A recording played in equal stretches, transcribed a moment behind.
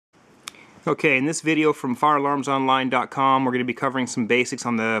Okay, in this video from firealarmsonline.com, we're going to be covering some basics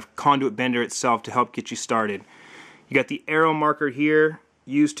on the conduit bender itself to help get you started. You got the arrow marker here,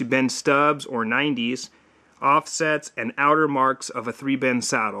 used to bend stubs or 90s, offsets, and outer marks of a 3-bend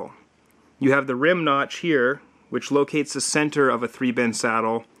saddle. You have the rim notch here, which locates the center of a 3-bend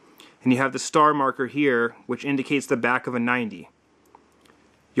saddle, and you have the star marker here, which indicates the back of a 90.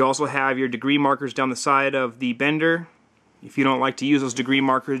 You also have your degree markers down the side of the bender. If you don't like to use those degree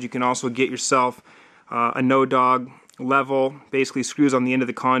markers, you can also get yourself a no-dog level. Basically screws on the end of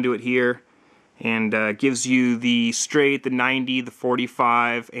the conduit here and gives you the straight, the 90, the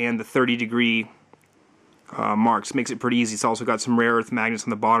 45, and the 30 degree marks. Makes it pretty easy. It's also got some rare earth magnets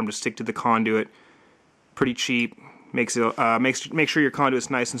on the bottom to stick to the conduit. Pretty cheap. Makes it make sure your conduit's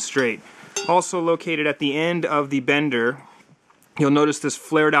nice and straight. Also located at the end of the bender, you'll notice this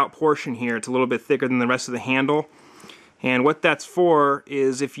flared out portion here. It's a little bit thicker than the rest of the handle. And what that's for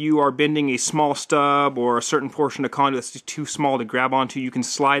is if you are bending a small stub or a certain portion of conduit that's too small to grab onto, you can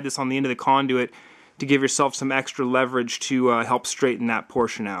slide this on the end of the conduit to give yourself some extra leverage to help straighten that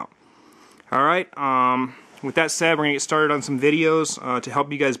portion out. Alright, with that said, we're going to get started on some videos to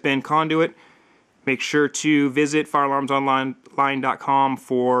help you guys bend conduit. Make sure to visit firealarmsonline.com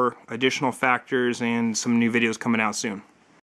for additional factors and some new videos coming out soon.